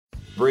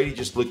Brady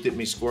just looked at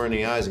me square in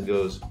the eyes and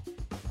goes,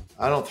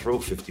 I don't throw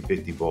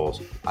 50-50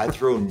 balls. I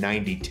throw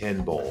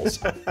 90-10 balls.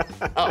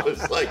 I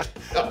was like,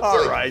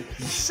 all right,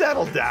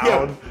 settle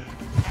down.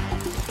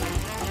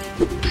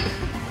 Yeah.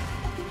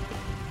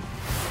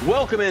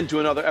 Welcome into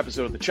another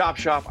episode of The Chop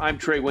Shop. I'm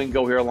Trey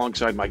Wingo here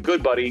alongside my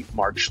good buddy,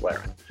 Mark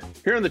Schlereth.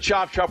 Here in The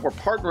Chop Shop, we're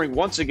partnering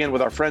once again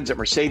with our friends at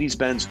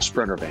Mercedes-Benz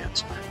Sprinter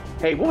Vans.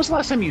 Hey, when was the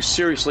last time you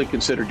seriously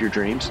considered your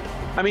dreams?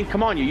 I mean,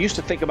 come on, you used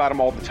to think about them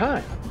all the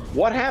time.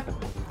 What happened?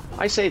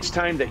 I say it's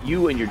time that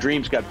you and your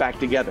dreams got back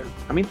together.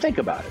 I mean, think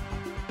about it.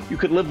 You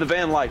could live the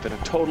van life in a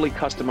totally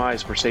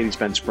customized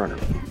Mercedes-Benz Sprinter.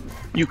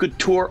 You could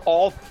tour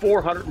all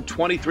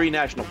 423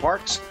 national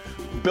parks,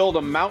 build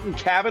a mountain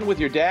cabin with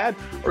your dad,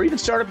 or even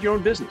start up your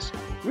own business.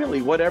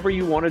 Really, whatever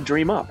you want to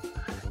dream up.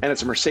 And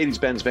it's a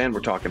Mercedes-Benz van we're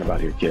talking about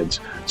here, kids.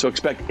 So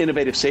expect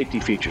innovative safety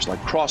features like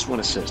crosswind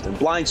assist and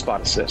blind spot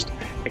assist.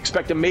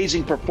 Expect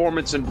amazing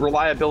performance and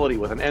reliability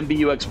with an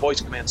MBUX voice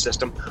command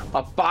system,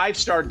 a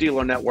 5-star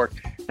dealer network,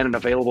 and an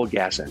available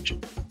gas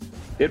engine.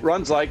 It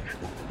runs like,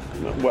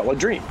 well, a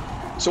dream.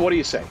 So what do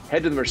you say?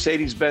 Head to the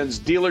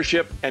Mercedes-Benz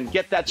dealership and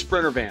get that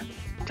Sprinter van.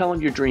 Tell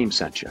them your dream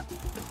sent you.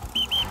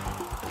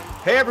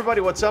 Hey everybody,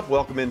 what's up?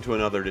 Welcome into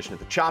another edition of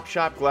The Chop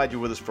Shop. Glad you're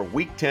with us for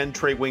Week 10.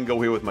 Trey Wingo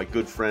here with my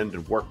good friend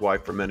and work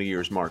wife for many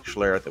years, Mark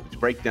Schlereth, that we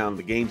break down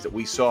the games that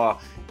we saw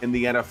in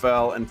the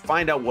NFL and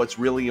find out what's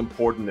really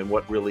important and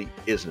what really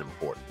isn't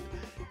important.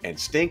 And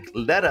Stink,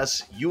 let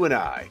us, you and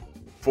I,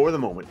 for the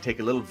moment, take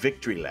a little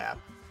victory lap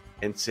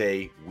and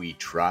say, we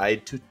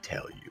tried to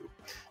tell you.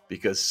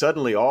 Because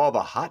suddenly all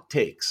the hot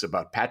takes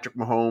about Patrick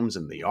Mahomes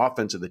and the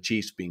offense of the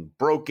Chiefs being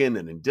broken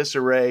and in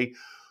disarray,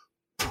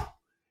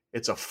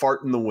 it's a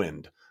fart in the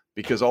wind,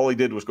 because all he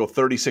did was go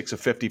 36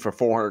 of 50 for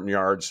 400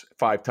 yards,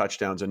 5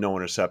 touchdowns, and no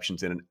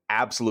interceptions in an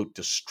absolute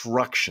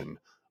destruction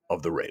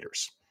of the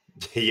Raiders.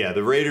 Yeah,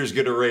 the Raiders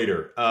get a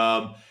Raider.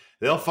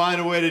 They'll find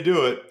a way to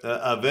do it.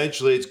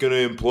 Eventually, it's going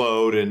to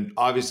implode, and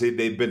obviously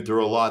they've been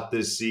through a lot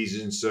this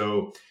season,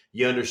 so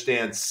you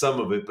understand some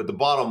of it. But the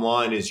bottom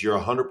line is you're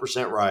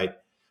 100% right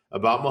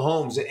about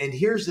Mahomes. And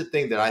here's the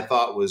thing that I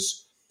thought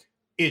was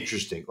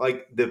interesting.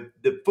 Like the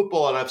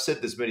football, and I've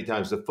said this many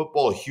times, the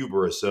football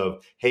hubris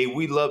of, hey,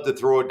 we love to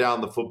throw it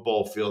down the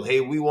football field. Hey,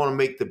 we want to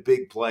make the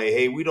big play.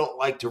 Hey, we don't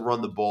like to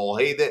run the ball.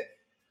 Hey, that,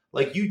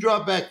 like, you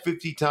drop back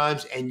 50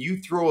 times and you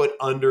throw it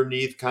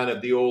underneath kind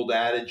of the old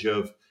adage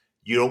of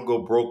you don't go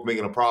broke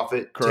making a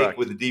profit. Correct. Take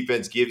what the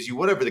defense gives you,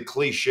 whatever the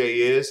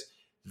cliche is.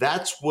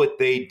 That's what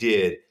they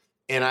did.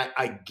 And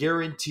I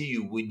guarantee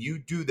you, when you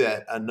do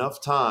that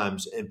enough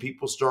times and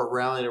people start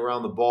rallying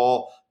around the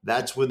ball,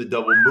 that's when the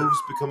double moves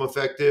become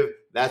effective.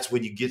 That's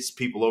when you get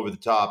people over the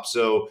top.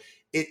 So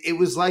it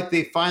was like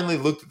they finally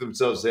looked at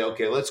themselves and say,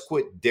 okay, let's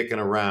quit dicking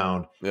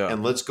around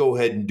and let's go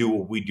ahead and do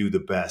what we do the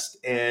best.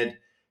 And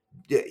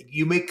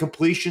you make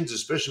completions,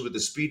 especially with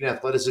the speed and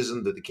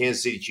athleticism that the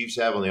Kansas City Chiefs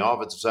have on the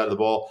offensive side of the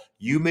ball.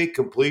 You make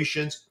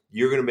completions,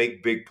 you're going to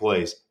make big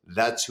plays.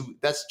 That's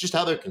just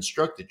how they're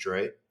constructed,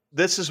 Trey.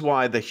 This is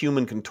why the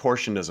human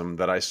contortionism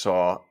that I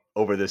saw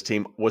over this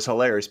team was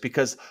hilarious,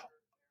 because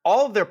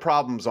all of their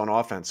problems on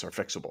offense are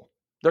fixable.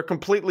 They're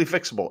completely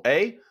fixable.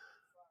 A,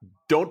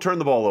 don't turn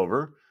the ball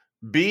over.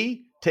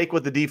 B, take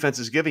what the defense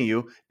is giving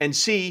you. And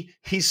C,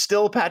 he's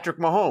still Patrick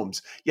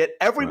Mahomes. Yet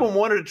everyone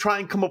wanted to try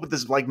and come up with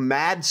this like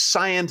mad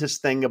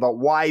scientist thing about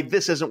why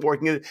this isn't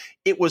working.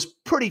 It was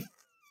pretty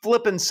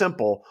flippin'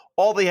 simple.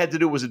 All they had to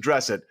do was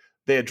address it.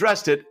 They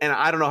addressed it, and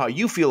I don't know how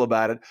you feel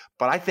about it,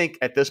 but I think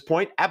at this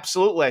point,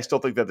 absolutely, I still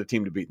think they're the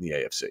team to beat in the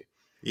AFC.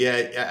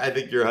 Yeah, I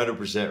think you're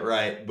 100%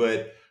 right.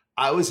 But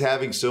I was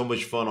having so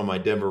much fun on my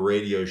Denver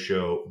radio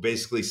show,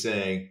 basically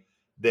saying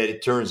that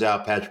it turns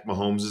out Patrick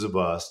Mahomes is a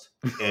bust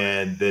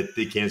and that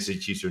the Kansas City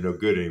Chiefs are no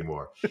good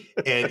anymore.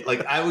 And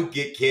like, I would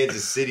get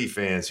Kansas City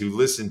fans who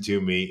listen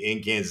to me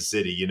in Kansas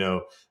City,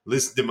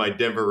 listen to my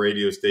Denver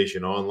radio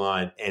station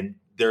online, and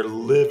they're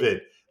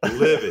livid.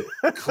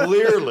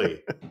 Clearly,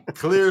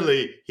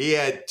 he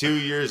had 2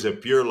 years of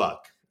pure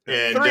luck.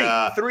 And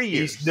 3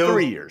 years.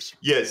 3 years.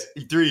 Yes,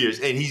 3 years.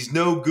 And he's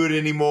no good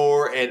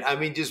anymore. And I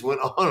mean, just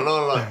went on and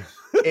on and on.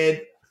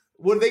 And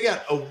what do they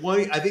got?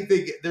 I think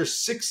they're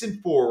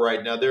 6-4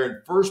 right now. They're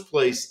in first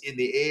place in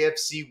the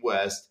AFC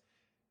West.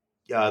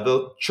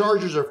 The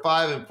Chargers are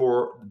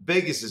 5-4.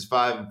 Vegas is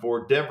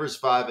 5-4. Denver's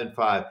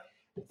 5-5.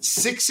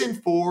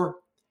 6-4.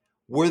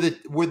 Where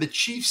the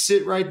Chiefs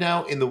sit right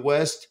now in the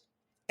West.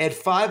 At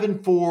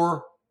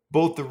 5-4,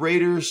 both the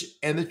Raiders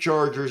and the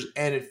Chargers,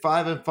 and at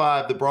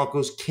 5-5, the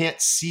Broncos can't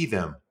see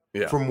them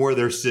from where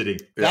they're sitting.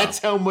 Yeah. That's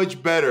how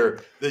much better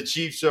the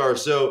Chiefs are.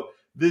 So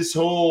this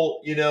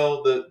whole,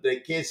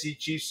 the Kansas City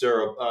Chiefs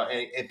are,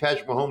 and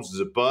Patrick Mahomes is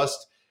a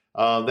bust.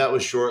 That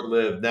was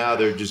short-lived. Now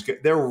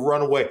they're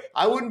runaway.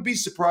 I wouldn't be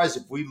surprised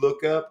if we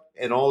look up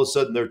and all of a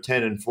sudden they're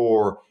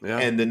 10-4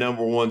 and the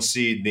number 1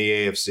 seed in the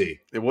AFC.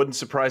 It wouldn't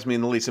surprise me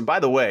in the least. And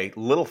by the way,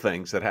 little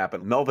things that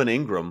happened. Melvin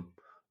Ingram.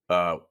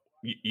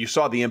 You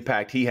saw the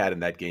impact he had in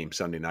that game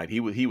Sunday night.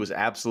 He was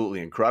absolutely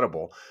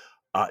incredible.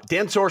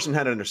 Dan Sorensen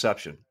had an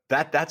interception.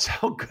 That's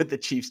how good the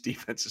Chiefs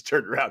defense has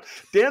turned around.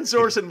 Dan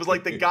Sorensen was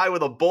like the guy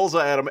with a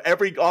bullseye at him.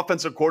 Every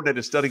offensive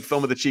coordinator studying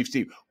film of the Chiefs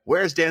team.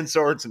 Where's Dan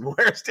Sorensen?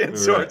 Where's Dan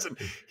Sorensen?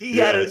 He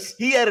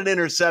had an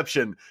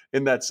interception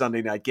in that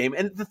Sunday night game.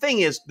 And the thing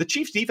is, the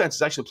Chiefs defense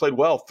has actually played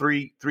well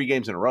three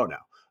games in a row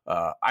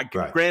now.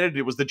 Granted,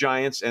 it was the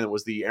Giants and it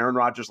was the Aaron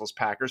Rodgers-less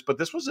Packers, but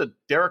this was a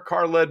Derek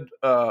Carr-led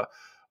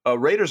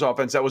Raiders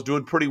offense that was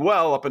doing pretty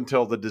well up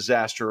until the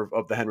disaster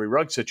of the Henry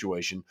Ruggs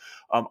situation.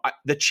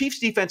 The Chiefs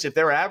defense, if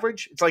they're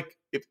average, it's like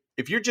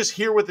if you're just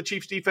here with the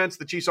Chiefs defense,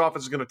 the Chiefs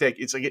offense is going to take.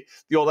 It's like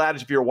the old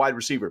adage: if you're a wide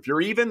receiver, if you're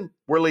even,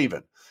 we're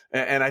leaving.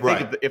 And I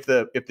think if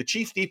the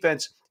Chiefs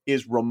defense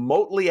is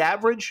remotely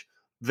average,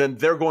 then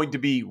they're going to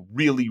be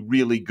really,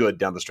 really good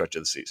down the stretch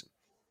of the season.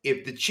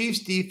 If the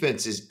Chiefs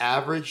defense is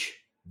average,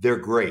 they're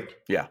great.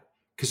 Yeah,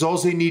 because all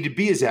they need to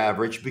be is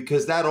average,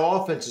 because that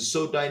offense is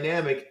so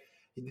dynamic.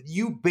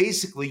 You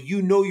basically,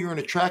 you're in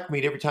a track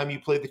meet every time you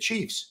play the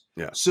Chiefs.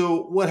 Yeah.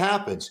 So what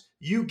happens?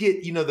 You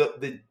get,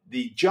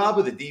 the job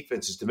of the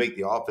defense is to make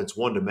the offense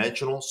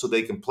one-dimensional so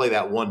they can play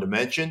that one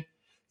dimension.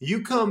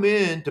 You come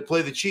in to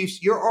play the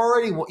Chiefs, you're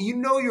already,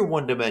 you're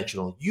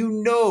one-dimensional. You're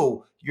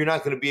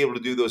not going to be able to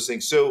do those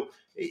things. So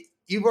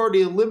you've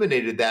already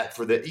eliminated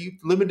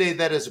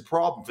that as a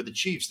problem for the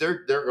Chiefs.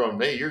 They're going,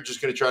 hey, you're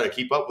just going to try to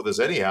keep up with us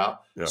anyhow.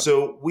 Yeah.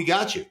 So we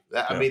got you.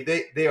 I mean,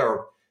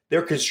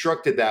 they're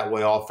constructed that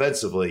way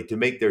offensively to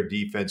make their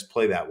defense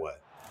play that way.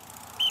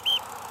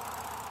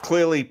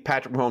 Clearly,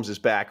 Patrick Mahomes is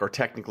back, or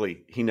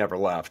technically he never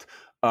left.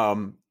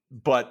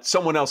 But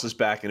someone else is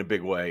back in a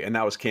big way, and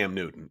that was Cam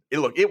Newton.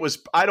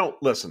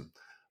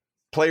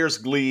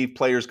 Players leave,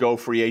 players go,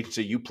 free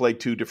agency. You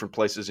played two different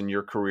places in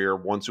your career,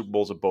 won Super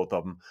Bowls at both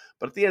of them.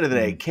 But at the end of the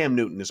day, Cam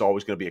Newton is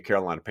always going to be a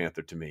Carolina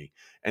Panther to me.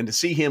 And to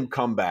see him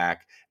come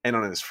back and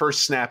on his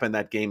first snap in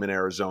that game in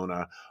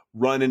Arizona,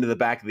 run into the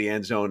back of the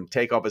end zone,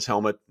 take off his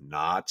helmet,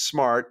 not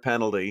smart,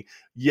 penalty,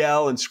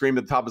 yell and scream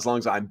at the top of his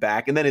lungs, I'm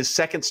back. And then his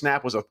second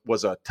snap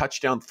was a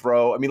touchdown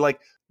throw. I mean,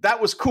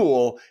 that was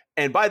cool.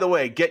 And by the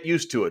way, get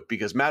used to it,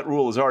 because Matt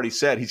Rule has already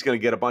said he's going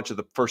to get a bunch of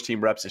the first team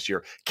reps this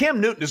year.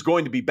 Cam Newton is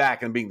going to be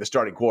back and being the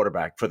starting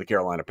quarterback for the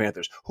Carolina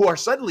Panthers, who are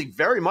suddenly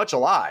very much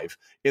alive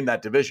in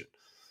that division.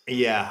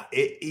 Yeah,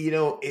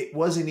 it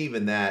wasn't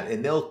even that.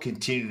 And they'll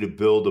continue to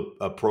build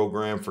a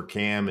program for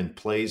Cam and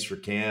plays for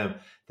Cam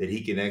that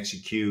he can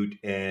execute.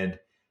 And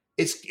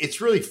it's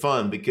really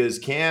fun because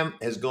Cam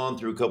has gone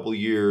through a couple of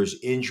years,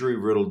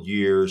 injury-riddle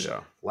years.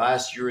 Yeah.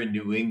 Last year in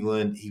New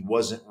England, he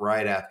wasn't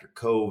right after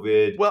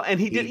COVID. Well, and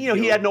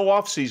he had no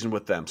offseason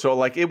with them.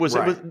 So it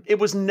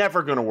was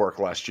never going to work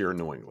last year in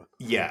New England.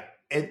 Yeah.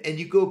 And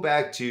you go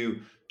back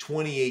to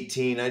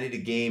 2018, I did a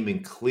game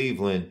in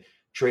Cleveland,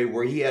 Trey,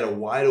 where he had a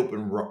wide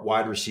open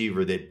wide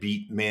receiver that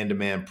beat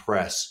man-to-man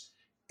press.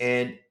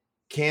 And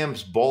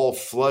Cam's ball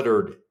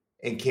fluttered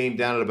and came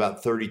down at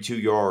about 32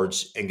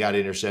 yards and got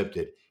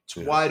intercepted. It's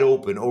wide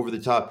open over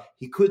the top.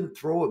 He couldn't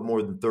throw it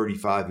more than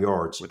 35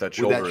 yards with that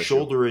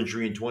shoulder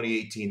injury in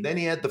 2018. Then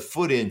he had the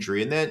foot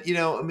injury. And then,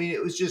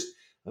 it was just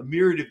a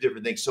myriad of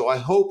different things. So I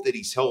hope that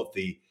he's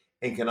healthy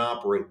and can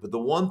operate. But the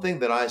one thing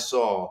that I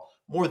saw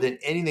more than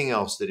anything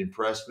else that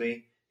impressed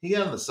me, he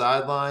got on the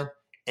sideline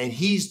and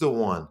he's the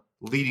one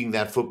leading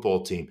that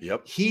football team.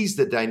 Yep. He's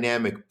the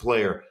dynamic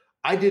player.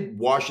 I did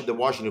the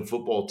Washington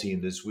football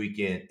team this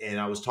weekend, and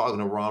I was talking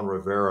to Ron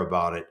Rivera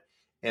about it.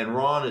 And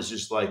Ron is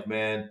just like,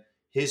 man,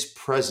 his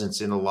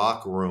presence in the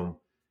locker room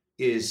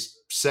is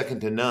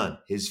second to none.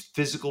 His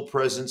physical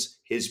presence,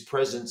 his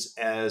presence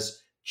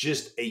as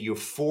just a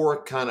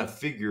euphoric kind of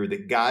figure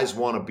that guys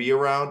want to be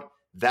around,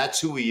 that's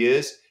who he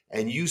is.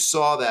 And you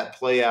saw that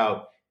play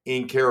out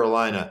in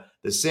Carolina.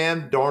 The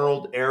Sam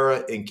Darnold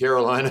era in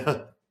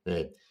Carolina,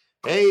 hey,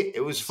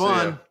 it was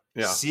fun.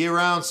 Yeah. See you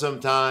around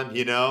sometime,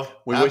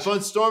 Have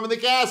fun storming the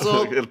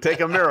castle. It'll take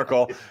a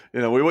miracle.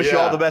 We wish you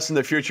all the best in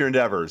their future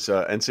endeavors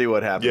and see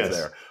what happens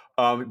there.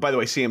 By the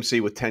way,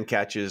 CMC with 10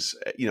 catches,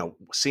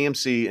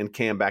 CMC and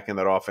Cam back in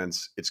that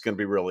offense, it's going to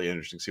be really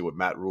interesting to see what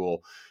Matt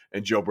Rule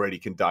and Joe Brady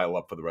can dial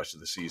up for the rest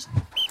of the season.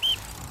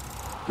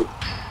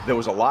 There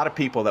was a lot of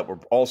people that were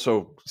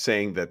also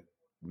saying that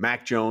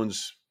Mac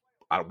Jones,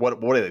 what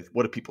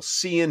do people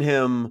see in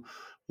him?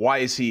 Why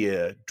is he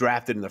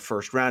drafted in the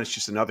first round? It's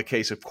just another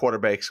case of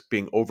quarterbacks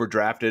being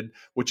overdrafted,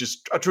 which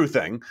is a true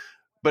thing.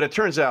 But it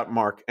turns out,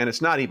 Mark, and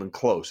it's not even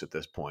close at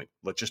this point.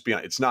 Let's just be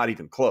honest. It's not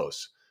even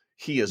close.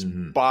 He is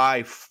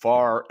by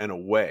far and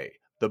away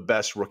the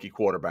best rookie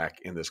quarterback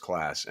in this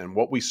class. And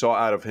what we saw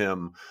out of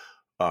him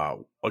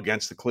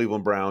against the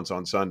Cleveland Browns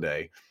on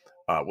Sunday,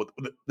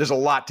 there's a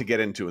lot to get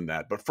into in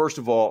that. But first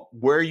of all,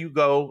 where you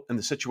go and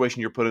the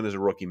situation you're put in as a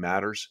rookie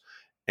matters.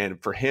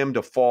 And for him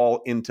to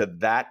fall into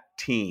that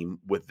team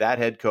with that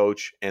head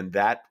coach and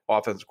that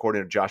offensive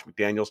coordinator, Josh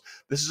McDaniels,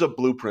 this is a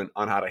blueprint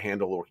on how to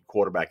handle a rookie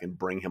quarterback and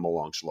bring him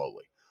along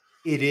slowly.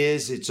 It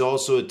is. It's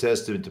also a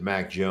testament to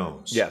Mac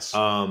Jones. Yes.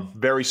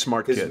 Very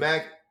smart kid. Because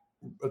Mac,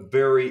 a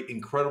very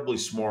incredibly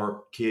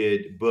smart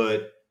kid,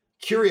 but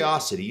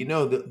curiosity.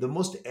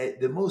 The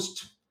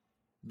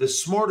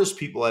smartest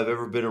people I've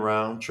ever been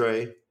around,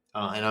 Trey,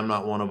 and I'm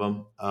not one of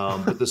them.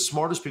 But the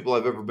smartest people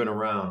I've ever been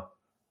around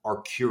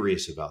are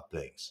curious about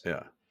things.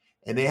 Yeah.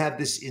 And they have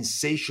this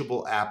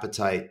insatiable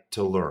appetite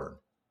to learn.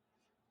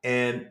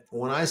 And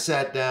when I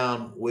sat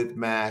down with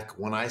Mac,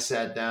 when I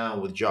sat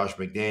down with Josh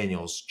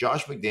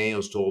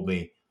McDaniels told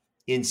me,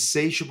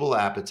 insatiable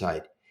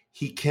appetite.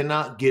 He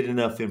cannot get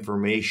enough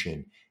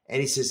information.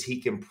 And he says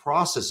he can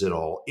process it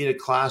all in a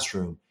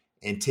classroom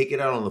and take it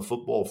out on the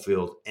football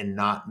field and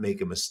not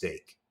make a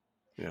mistake.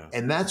 Yeah.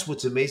 And that's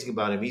what's amazing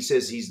about him. He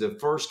says he's the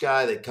first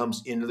guy that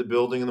comes into the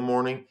building in the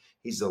morning.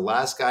 He's the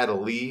last guy to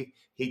leave.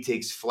 He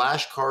takes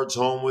flashcards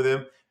home with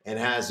him and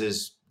has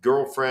his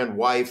girlfriend,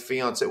 wife,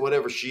 fiance,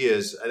 whatever she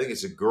is. I think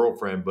it's a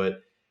girlfriend,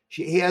 but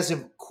he has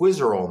him quiz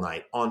her all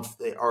night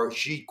or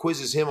she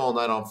quizzes him all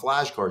night on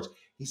flashcards.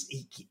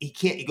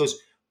 He goes,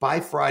 by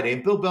Friday,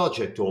 and Bill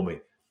Belichick told me,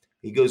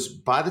 he goes,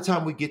 by the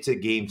time we get to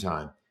game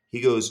time,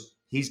 he goes,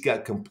 he's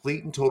got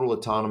complete and total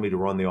autonomy to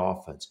run the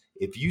offense.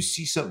 If you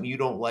see something you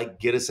don't like,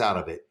 get us out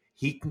of it.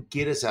 He can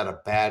get us out of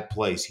a bad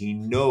place. He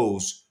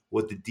knows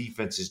what the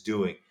defense is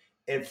doing.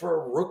 And for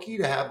a rookie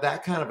to have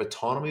that kind of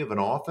autonomy of an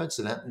offense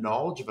and that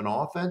knowledge of an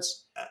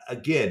offense,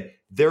 again,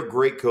 they're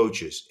great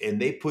coaches and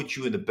they put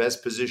you in the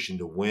best position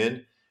to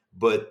win.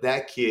 But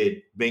that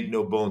kid, make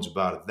no bones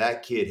about it,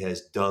 that kid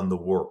has done the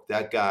work.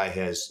 That guy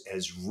has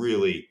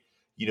really,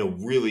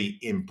 really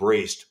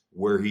embraced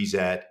where he's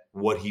at,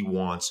 what he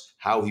wants,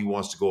 how he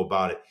wants to go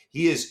about it.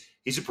 He's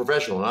a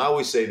professional. And I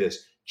always say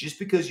this, just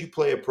because you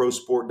play a pro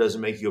sport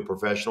doesn't make you a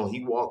professional.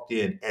 He walked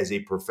in as a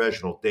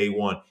professional day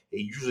one.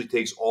 It usually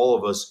takes all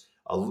of us.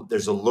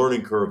 There's a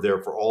learning curve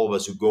there for all of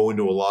us who go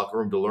into a locker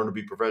room to learn to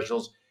be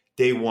professionals.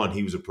 Day one,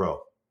 he was a pro.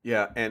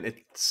 Yeah, and it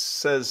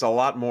says a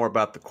lot more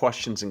about the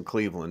questions in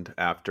Cleveland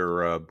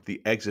after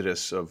the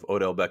exodus of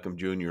Odell Beckham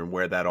Jr. and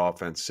where that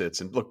offense sits.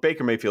 And look,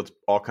 Baker Mayfield's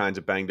all kinds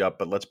of banged up,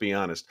 but let's be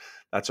honest,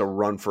 that's a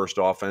run-first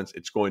offense.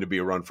 It's going to be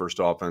a run-first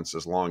offense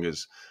as long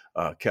as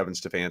Kevin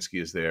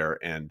Stefanski is there.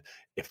 And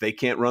if they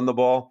can't run the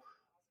ball,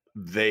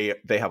 they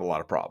have a lot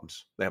of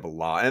problems. They have a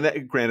lot.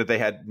 And granted, they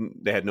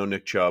had no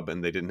Nick Chubb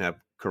and they didn't have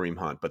Kareem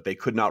Hunt, but they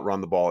could not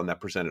run the ball, and that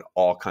presented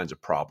all kinds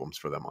of problems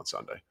for them on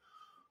Sunday.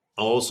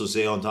 I'll also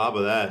say on top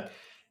of that,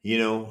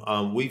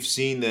 we've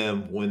seen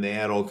them when they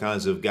had all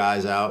kinds of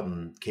guys out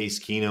and Case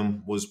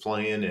Keenum was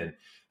playing and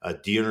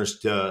Dearness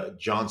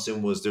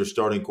Johnson was their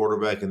starting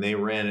quarterback and they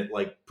ran it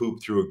like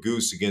poop through a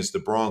goose against the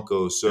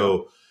Broncos.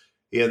 So,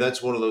 yeah,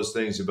 that's one of those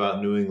things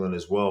about New England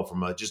as well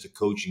from just a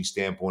coaching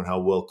standpoint, how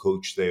well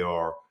coached they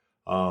are.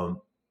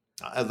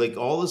 Like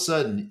all of a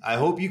sudden, I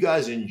hope you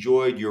guys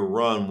enjoyed your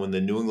run when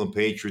the New England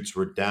Patriots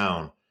were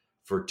down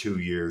for 2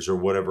 years or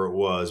whatever it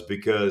was,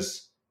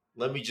 because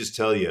let me just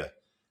tell you,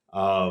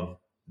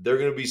 they're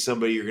going to be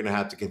somebody you're going to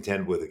have to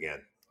contend with again.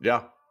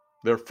 Yeah,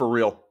 they're for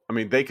real. I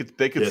mean, they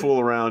could fool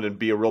around and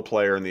be a real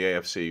player in the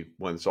AFC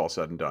when it's all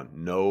said and done.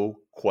 No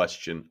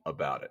question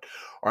about it.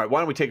 All right,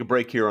 why don't we take a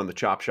break here on the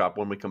Chop Shop?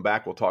 When we come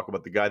back, we'll talk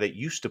about the guy that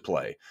used to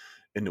play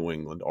in New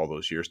England all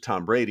those years,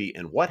 Tom Brady,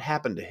 and what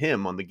happened to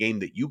him on the game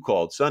that you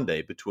called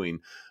Sunday between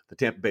the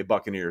Tampa Bay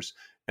Buccaneers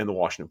and the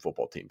Washington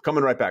football team.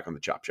 Coming right back on the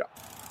Chop Shop.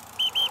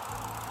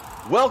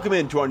 Welcome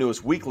into our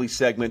newest weekly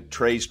segment,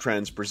 Trey's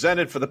Trends,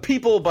 presented for the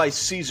people by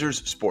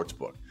Caesars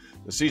Sportsbook.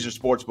 The Caesars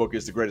Sportsbook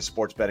is the greatest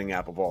sports betting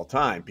app of all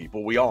time,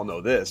 people. We all know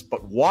this,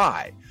 but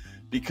why?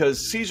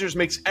 Because Caesars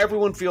makes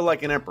everyone feel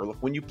like an emperor. Look,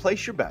 when you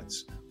place your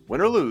bets, win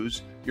or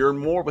lose, you earn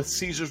more with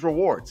Caesars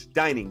rewards,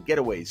 dining,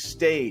 getaways,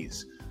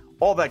 stays,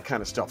 all that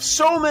kind of stuff.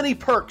 So many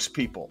perks,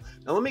 people.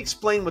 Now, let me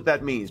explain what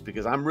that means,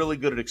 because I'm really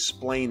good at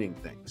explaining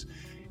things.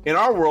 In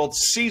our world,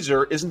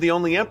 Caesar isn't the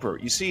only emperor.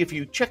 You see, if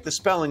you check the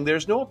spelling,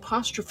 there's no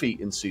apostrophe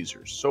in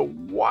Caesars. So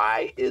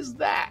why is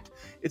that?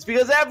 It's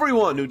because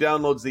everyone who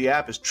downloads the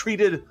app is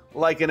treated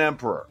like an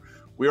emperor.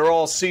 We are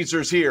all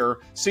Caesars here.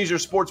 Caesar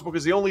Sportsbook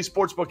is the only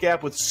sportsbook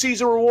app with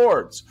Caesar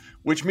rewards,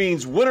 which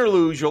means win or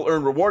lose, you'll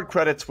earn reward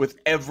credits with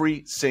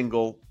every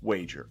single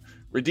wager.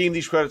 Redeem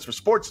these credits for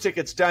sports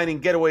tickets,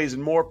 dining, getaways,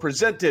 and more,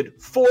 presented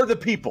for the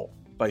people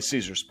by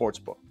Caesar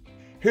Sportsbook.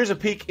 Here's a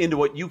peek into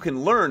what you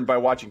can learn by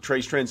watching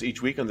Trey's Trends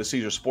each week on the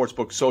Caesar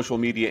Sportsbook social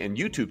media and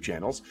YouTube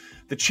channels.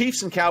 The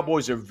Chiefs and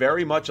Cowboys are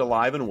very much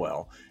alive and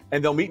well,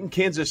 and they'll meet in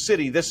Kansas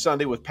City this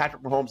Sunday with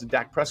Patrick Mahomes and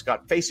Dak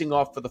Prescott facing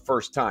off for the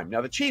first time. Now,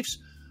 the Chiefs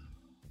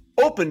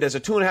opened as a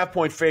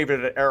 2.5-point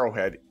favorite at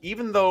Arrowhead,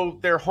 even though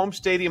their home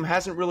stadium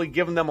hasn't really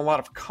given them a lot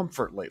of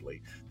comfort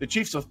lately. The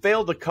Chiefs have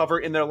failed to cover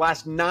in their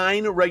last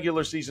 9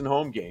 regular season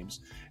home games,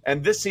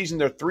 and this season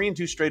they're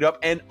 3-2 straight up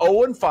and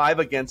 0-5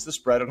 against the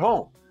spread at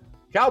home.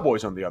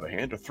 Cowboys, on the other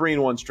hand, are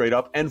 3-1 straight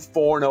up and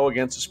 4-0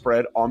 against the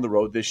spread on the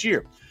road this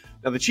year.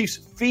 Now, the Chiefs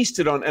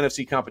feasted on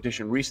NFC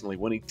competition recently,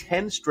 winning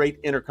 10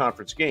 straight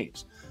interconference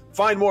games.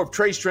 Find more of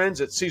Trey's Trends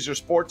at Caesar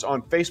Sports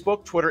on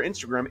Facebook, Twitter,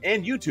 Instagram,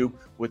 and YouTube,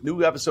 with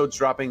new episodes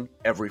dropping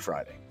every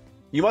Friday.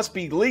 You must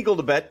be legal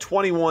to bet,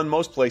 21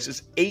 most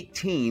places,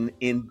 18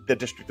 in the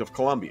District of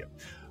Columbia.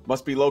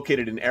 Must be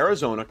located in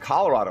Arizona,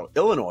 Colorado,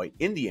 Illinois,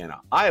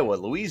 Indiana, Iowa,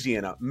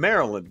 Louisiana,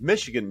 Maryland,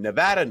 Michigan,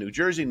 Nevada, New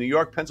Jersey, New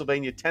York,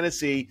 Pennsylvania,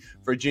 Tennessee,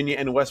 Virginia,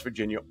 and West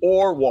Virginia,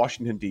 or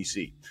Washington,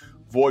 D.C.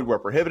 void where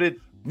prohibited.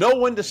 Know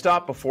when to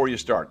stop before you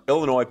start.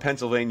 Illinois,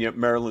 Pennsylvania,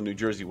 Maryland, New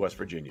Jersey, West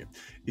Virginia.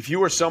 If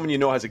you or someone you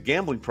know has a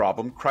gambling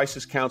problem,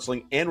 crisis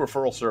counseling and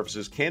referral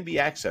services can be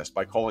accessed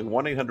by calling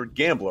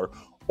 1-800-GAMBLER,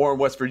 or in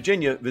West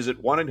Virginia,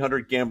 visit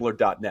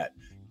 1-800-GAMBLER.net.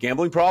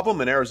 Gambling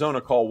problem in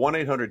Arizona, call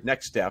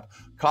 1-800-NEXT-STEP.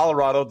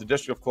 Colorado, the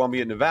District of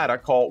Columbia, Nevada,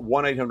 call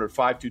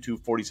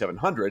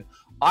 1-800-522-4700.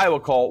 Iowa,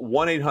 call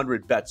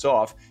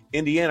 1-800-BETS-OFF.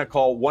 Indiana,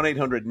 call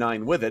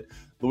 1-800-9-WITH-IT.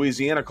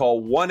 Louisiana,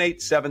 call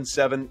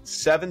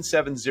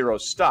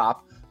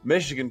 1-877-770-STOP.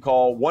 Michigan,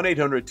 call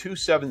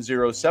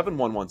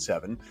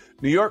 1-800-270-7117.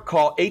 New York,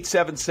 call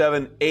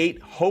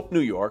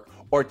 877-8-HOPE-NEW YORK,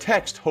 or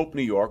text HOPE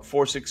New York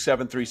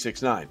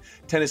 467-369.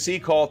 Tennessee,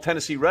 call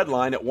Tennessee Red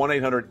Line at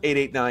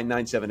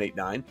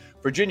 1-800-889-9789.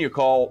 Virginia,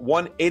 call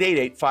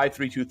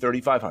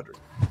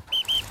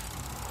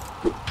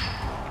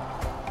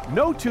 1-888-532-3500.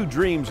 No two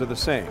dreams are the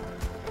same,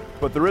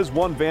 but there is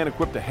one van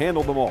equipped to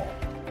handle them all.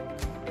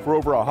 For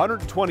over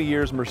 120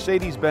 years,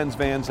 Mercedes-Benz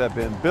vans have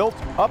been built,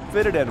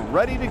 upfitted, and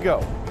ready to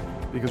go,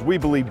 because we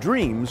believe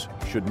dreams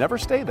should never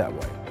stay that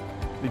way.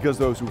 Because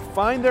those who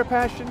find their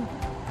passion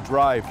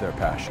drive their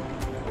passion.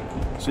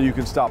 So you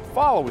can stop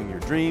following your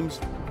dreams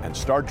and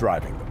start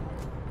driving them.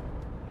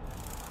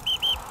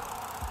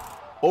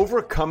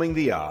 Overcoming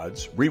the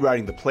odds,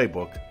 rewriting the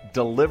playbook,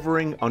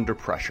 delivering under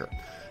pressure.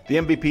 The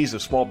MVPs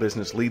of small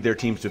business lead their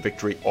teams to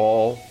victory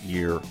all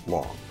year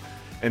long.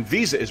 And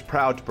Visa is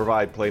proud to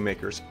provide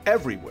playmakers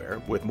everywhere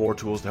with more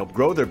tools to help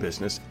grow their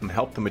business and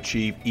help them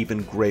achieve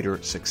even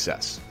greater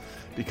success.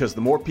 Because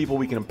the more people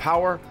we can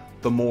empower,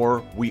 the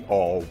more we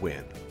all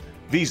win.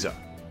 Visa,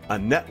 a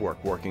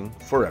network working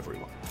for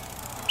everyone.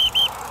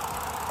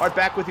 All right,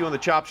 back with you on the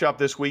Chop Shop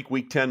this week.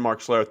 Week 10,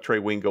 Mark Schlereth, Trey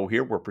Wingo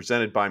here. We're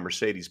presented by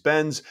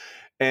Mercedes-Benz.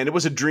 And it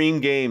was a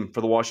dream game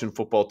for the Washington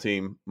football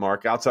team,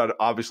 Mark, outside,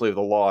 obviously, of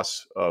the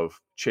loss of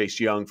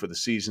Chase Young for the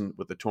season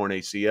with the torn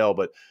ACL.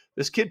 But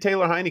this kid,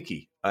 Taylor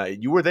Heinicke,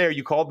 you were there.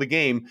 You called the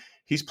game.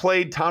 He's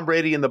played Tom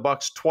Brady and the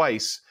Bucs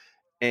twice,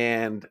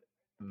 and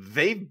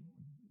they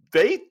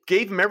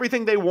gave him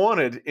everything they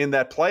wanted in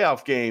that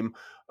playoff game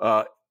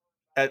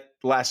at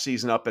last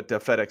season up at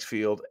FedEx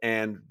Field.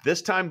 And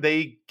this time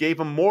they gave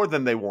him more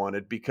than they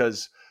wanted,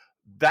 because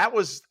that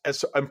was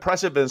as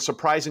impressive and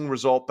surprising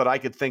result that I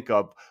could think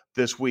of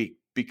this week,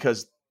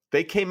 because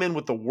they came in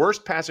with the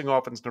worst passing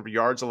offense number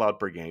yards allowed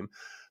per game,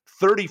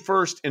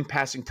 31st in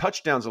passing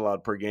touchdowns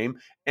allowed per game,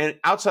 and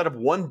outside of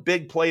one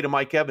big play to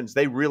Mike Evans,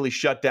 they really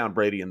shut down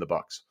Brady and the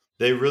Bucs.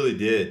 They really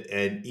did.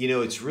 And,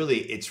 it's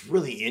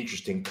really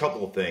interesting.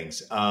 Couple of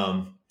things.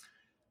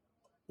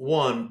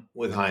 One,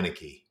 with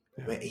Heinicke,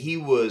 he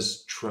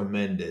was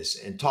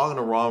tremendous. And talking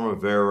to Ron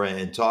Rivera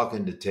and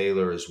talking to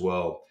Taylor as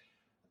well,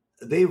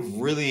 they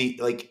really,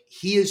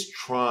 he is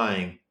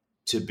trying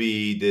to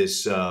be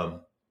this,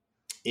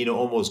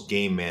 almost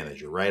game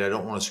manager, right? I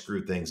don't want to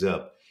screw things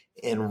up.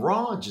 And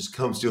Ron just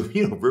comes to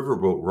him,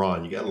 Riverboat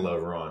Ron. You got to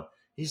love Ron.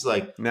 He's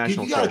like,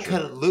 you got to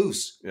cut it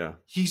loose. Yeah.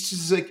 He's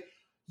just like,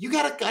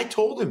 I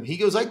told him. He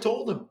goes, I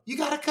told him, you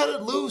got to cut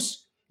it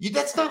loose.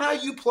 That's not how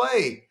you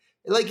play.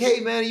 Like, hey,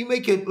 man, you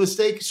make a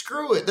mistake,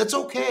 screw it. That's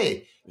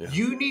okay. Yeah.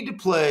 You need to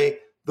play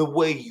the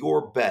way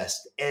you're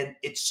best. And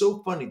it's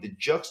so funny, the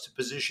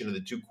juxtaposition of the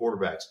two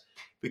quarterbacks,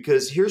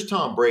 because here's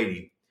Tom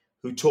Brady,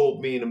 who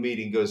told me in a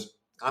meeting, goes,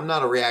 I'm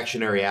not a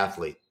reactionary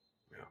athlete.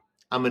 Yeah.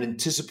 I'm an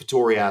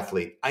anticipatory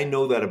athlete. I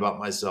know that about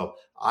myself.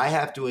 I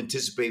have to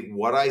anticipate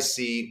what I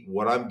see,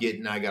 what I'm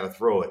getting. I got to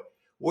throw it.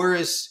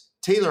 Whereas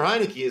Taylor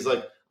Heinicke is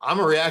like, I'm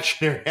a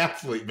reactionary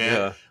athlete, man.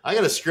 Yeah. I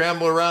got to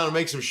scramble around and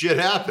make some shit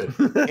happen.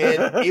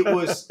 And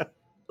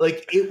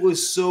it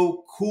was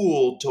so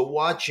cool to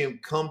watch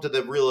him come to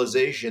the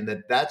realization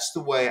that that's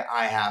the way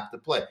I have to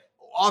play.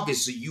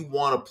 Obviously, you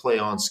want to play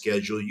on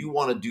schedule. You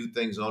want to do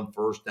things on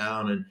first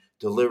down and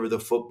deliver the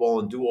football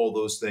and do all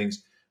those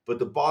things. But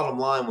the bottom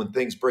line, when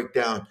things break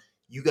down,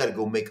 you got to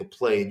go make a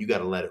play and you got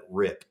to let it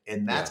rip.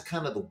 And that's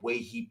kind of the way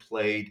he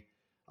played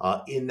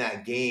in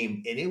that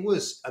game. And it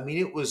was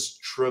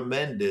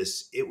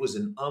tremendous. It was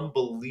an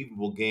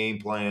unbelievable game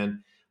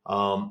plan.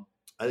 The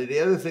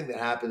other thing that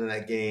happened in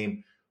that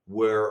game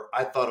where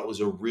I thought it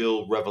was a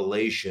real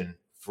revelation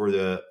for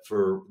the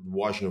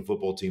Washington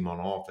football team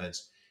on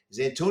offense is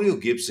Antonio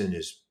Gibson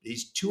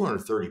he's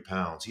 230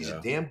 pounds. He's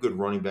a damn good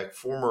running back,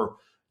 former,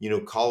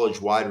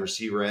 college wide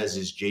receiver, as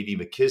is J.D.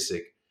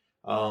 McKissick.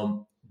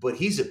 But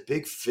he's a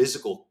big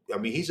physical,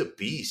 he's a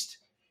beast.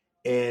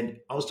 And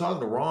I was talking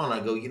to Ron.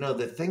 I go,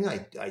 the thing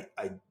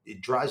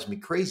it drives me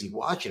crazy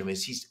watching him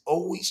is he's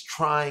always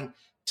trying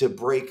to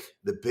break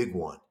the big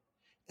one.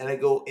 And I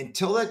go,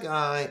 until that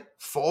guy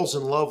falls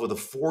in love with a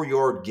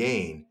 4-yard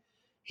gain,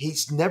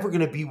 he's never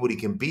going to be what he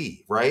can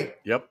be, right?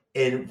 Yep.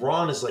 And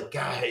Ron is like,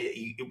 God,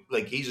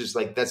 he's just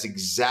like, that's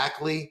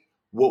exactly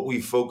what we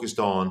focused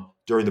on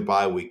during the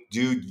bye week.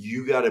 Dude,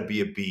 you got to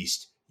be a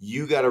beast.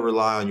 You got to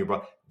rely on your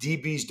body.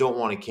 DBs don't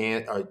want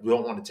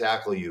to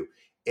tackle you.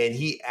 And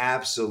he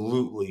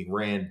absolutely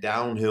ran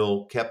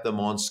downhill, kept them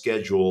on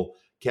schedule,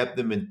 kept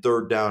them in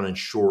third down and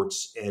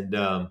shorts. And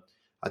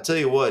I tell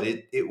you what,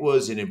 it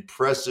was an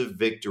impressive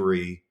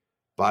victory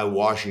by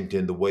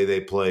Washington the way they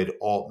played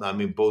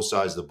both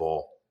sides of the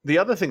ball. The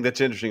other thing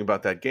that's interesting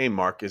about that game,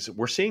 Mark, is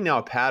we're seeing now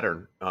a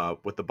pattern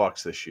with the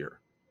Bucs this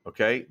year.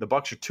 Okay, the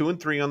Bucs are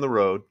 2-3 on the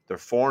road. They're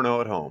 4-0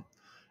 at home.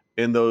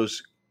 In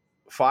those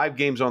 5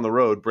 games on the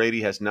road,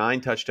 Brady has 9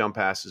 touchdown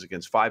passes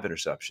against 5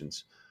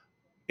 interceptions.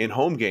 In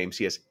home games,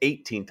 he has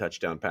 18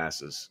 touchdown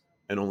passes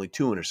and only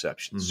 2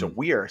 interceptions. Mm-hmm. So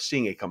we are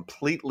seeing a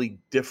completely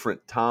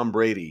different Tom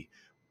Brady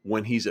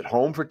when he's at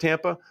home for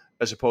Tampa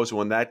as opposed to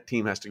when that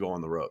team has to go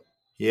on the road.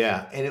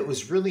 Yeah, and it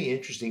was really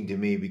interesting to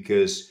me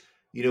because,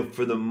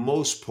 for the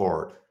most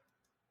part,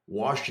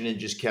 Washington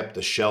just kept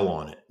the shell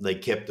on it. They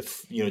kept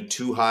the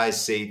 2 high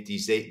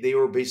safeties. They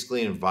were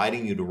basically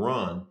inviting you to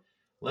run.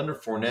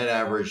 Leonard Fournette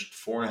averaged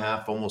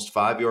 4.5, almost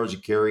 5 yards a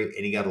carry,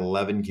 and he got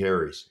 11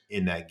 carries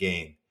in that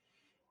game.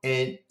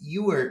 And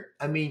you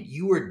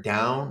were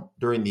down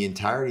during the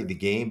entirety of the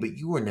game, but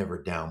you were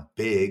never down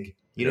big.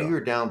 You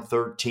were down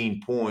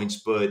 13 points,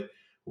 but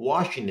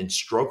Washington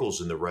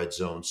struggles in the red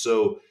zone.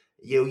 So,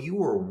 you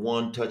were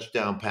 1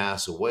 touchdown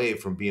pass away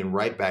from being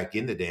right back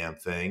in the damn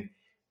thing.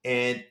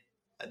 And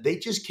they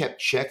just kept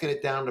checking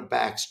it down to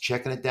backs.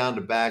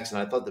 And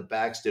I thought the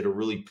backs did a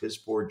really piss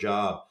poor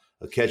job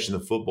of catching the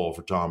football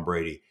for Tom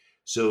Brady.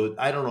 So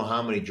I don't know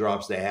how many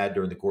drops they had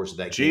during the course of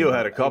that game. Gio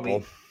had a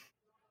couple.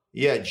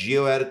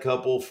 Gio had a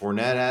couple.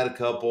 Fournette had a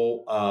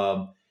couple.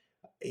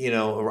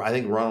 I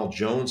think Ronald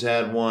Jones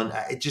had one.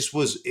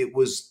 It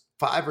was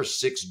 5 or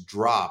 6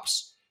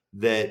 drops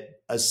that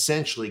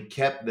essentially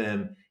kept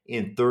them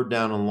in 3rd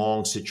down and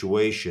long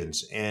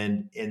situations.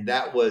 And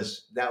that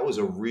was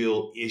a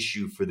real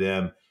issue for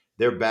them.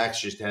 Their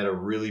backs just had a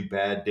really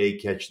bad day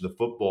catching the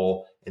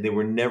football, and they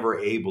were never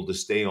able to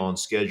stay on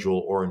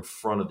schedule or in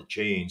front of the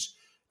chains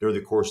during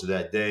the course of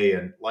that day.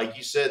 And like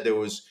you said, there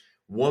was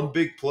one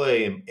big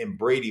play and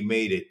Brady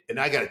made it. And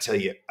I got to tell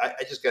you, I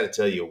just got to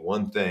tell you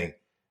one thing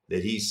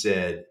that he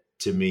said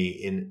to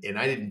me, and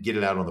I didn't get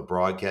it out on the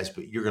broadcast,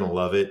 but you're going to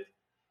love it.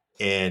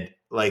 And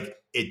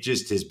it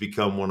just has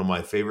become one of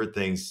my favorite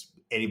things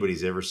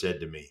anybody's ever said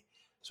to me.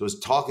 So I was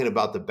talking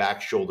about the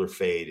back shoulder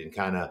fade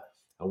and I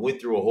went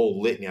through a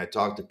whole litany. I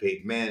talked to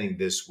Peyton Manning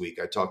this week.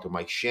 I talked to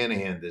Mike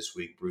Shanahan this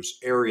week, Bruce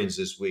Arians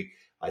this week.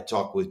 I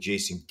talked with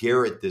Jason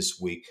Garrett this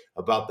week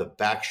about the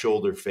back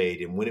shoulder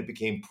fade and when it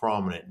became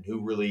prominent and who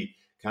really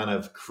kind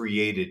of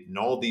created and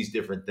all these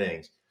different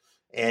things.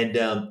 And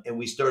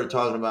we started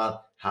talking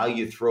about how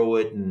you throw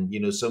it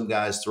and, some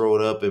guys throw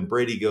it up and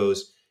Brady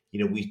goes,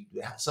 we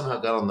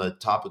somehow got on the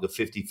topic of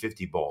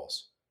 50-50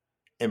 balls.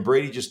 And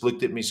Brady just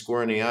looked at me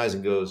square in the eyes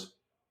and goes,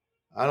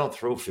 I don't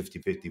throw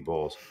 50-50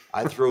 balls.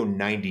 I throw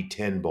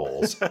 90-10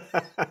 balls.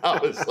 I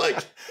was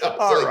like,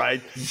 all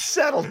right,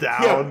 settle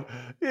down.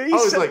 Yeah. You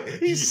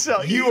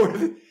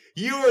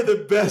are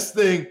the best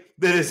thing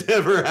that has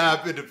ever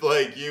happened to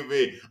play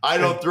QB. I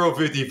don't throw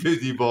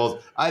 50-50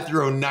 balls. I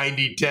throw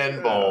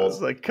 90-10 balls.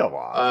 It's like, come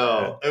on.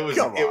 Oh, it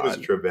was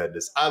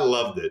tremendous. I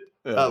loved it.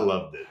 Yeah. I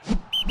loved it.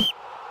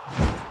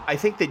 I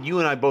think that you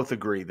and I both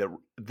agree that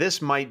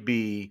this might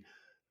be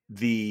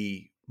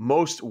the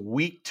most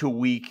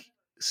week-to-week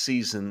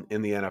season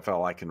in the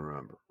NFL I can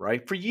remember,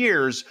 right? For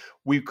years,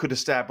 we could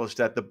establish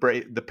that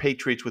the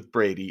Patriots with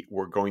Brady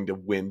were going to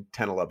win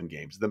 10, 11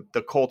 games.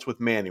 The Colts with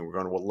Manning were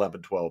going to win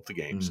 11, 12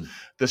 games.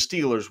 The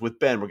Steelers with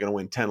Ben were going to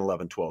win 10,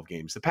 11, 12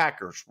 games. The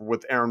Packers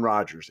with Aaron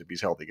Rodgers, if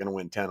he's healthy, going to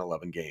win 10,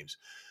 11 games.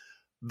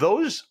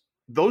 Those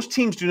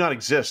teams do not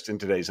exist in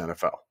today's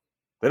NFL.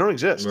 They don't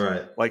exist.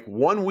 Right. Like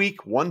 1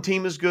 week, one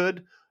team is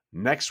good.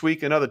 Next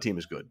week, another team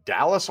is good.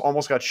 Dallas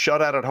almost got shut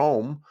out at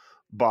home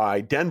by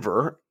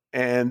Denver,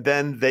 and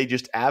then they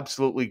just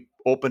absolutely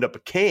opened up a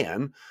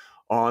can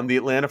on the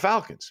Atlanta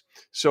Falcons.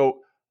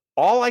 So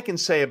all I can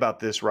say about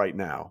this right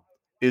now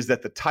is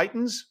that the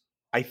Titans,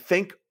 I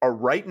think, are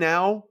right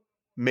now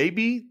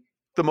maybe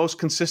the most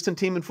consistent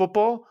team in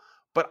football,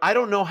 but I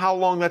don't know how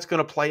long that's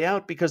going to play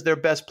out because their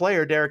best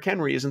player, Derrick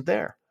Henry, isn't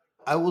there.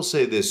 I will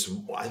say this.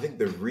 I think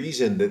the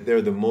reason that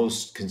they're the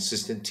most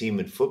consistent team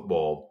in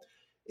football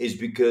is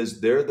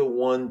because they're the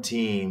one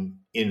team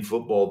in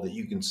football that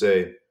you can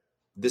say,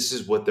 this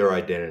is what their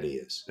identity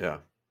is. Yeah.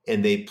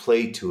 And they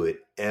play to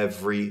it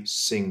every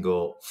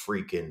single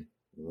freaking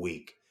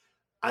week.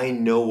 I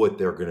know what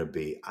they're going to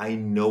be. I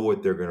know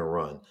what they're going to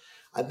run.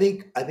 I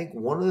think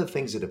one of the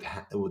things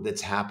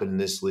that's happened in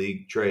this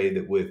league, Trey,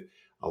 that with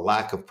a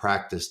lack of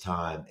practice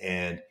time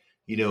and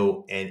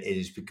it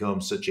has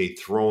become such a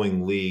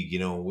throwing league,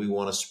 we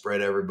want to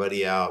spread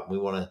everybody out. We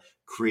want to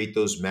create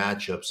those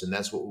matchups, and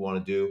that's what we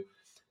want to do.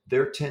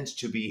 There tends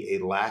to be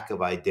a lack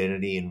of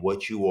identity in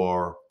what you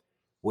are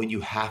when you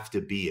have to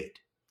be it.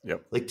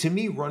 Yep. Like, to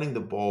me, running the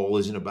ball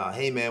isn't about,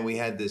 hey man, we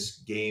had this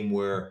game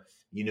where,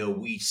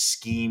 we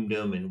schemed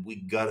them and we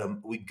gutted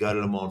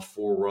them on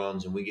 4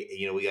 runs and we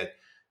got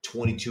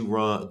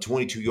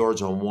 22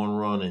 yards on one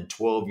run and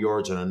 12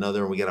 yards on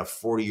another. And we got a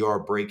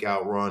 40-yard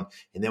breakout run.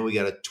 And then we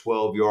got a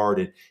 12-yard.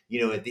 And,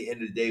 at the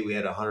end of the day, we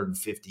had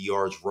 150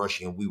 yards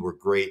rushing and we were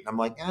great. And I'm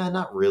like,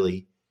 not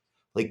really.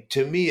 Like,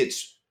 to me,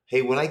 it's,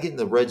 hey, when I get in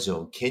the red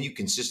zone, can you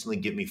consistently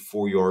get me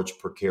 4 yards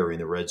per carry in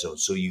the red zone?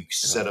 So you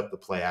set up the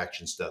play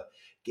action stuff.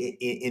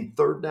 In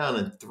third down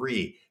and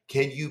 3,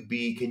 can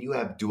you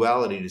have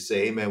duality to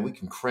say, hey man, we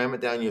can cram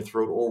it down your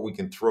throat or we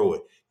can throw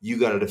it. You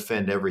got to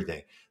defend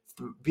everything.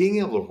 Being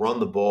able to run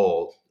the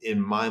ball,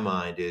 in my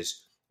mind,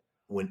 is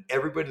when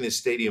everybody in the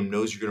stadium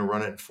knows you're going to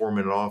run it in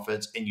 4-minute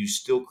offense and you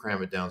still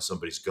cram it down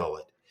somebody's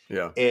gullet.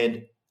 Yeah.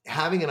 And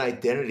having an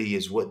identity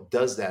is what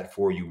does that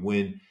for you.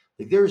 When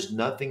there's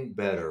nothing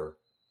better,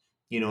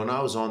 and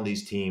I was on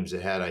these teams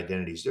that had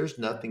identities. There's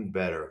nothing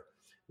better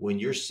when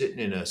you're sitting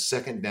in a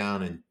 2nd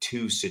down and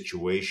 2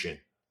 situation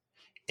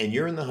and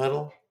you're in the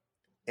huddle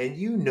and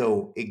you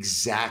know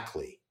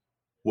exactly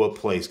what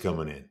play's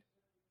coming in.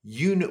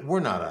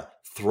 We're not a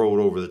throw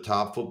it over the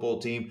top football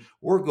team.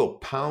 We're going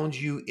to pound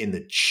you in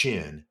the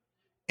chin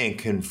and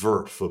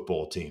convert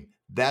football team.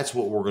 That's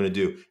what we're going to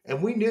do.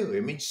 And we knew. I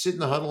mean, you sit in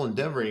the huddle in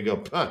Denver and you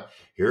go,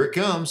 here it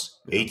comes.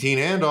 18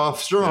 handoff,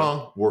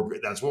 strong. Yeah.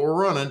 That's what we're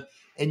running.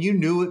 And you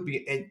knew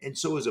it. And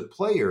so as a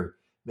player,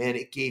 man,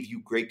 it gave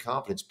you great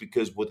confidence,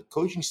 because what the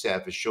coaching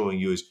staff is showing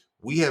you is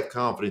we have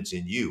confidence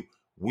in you.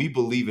 We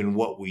believe in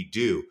what we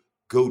do.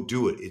 Go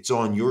do it. It's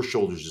on your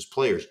shoulders as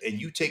players.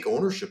 And you take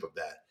ownership of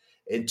that.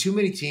 And too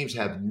many teams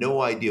have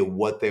no idea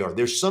what they are.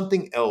 There's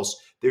something else.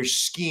 They're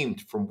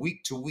schemed from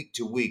week to week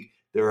to week.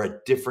 They're a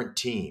different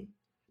team.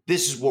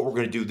 This is what we're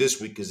going to do this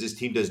week because this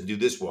team doesn't do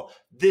this well.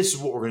 This is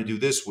what we're going to do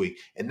this week.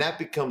 And that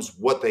becomes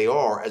what they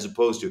are, as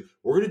opposed to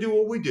we're going to do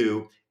what we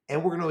do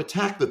and we're going to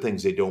attack the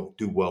things they don't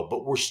do well.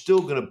 But we're still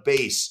going to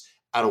base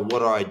out of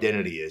what our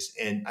identity is.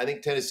 And I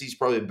think Tennessee's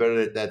probably better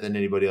at that than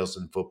anybody else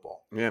in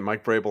football. Yeah,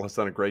 Mike Vrabel has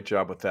done a great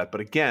job with that.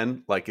 But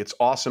again, it's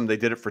awesome they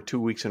did it for 2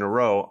 weeks in a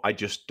row. I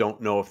just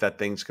don't know if that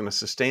thing's going to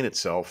sustain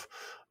itself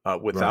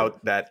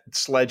without that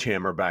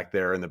sledgehammer back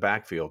there in the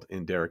backfield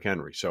in Derrick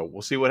Henry. So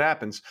we'll see what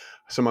happens.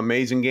 Some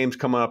amazing games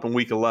coming up in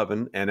Week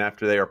 11. And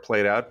after they are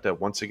played out,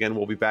 once again,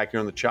 we'll be back here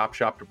on the Chop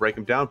Shop to break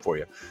them down for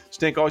you.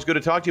 Stink, always good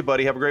to talk to you,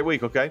 buddy. Have a great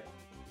week, okay?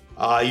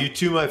 You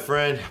too, my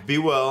friend. Be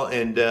well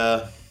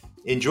and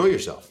enjoy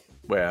yourself.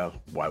 Well,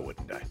 why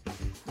wouldn't I?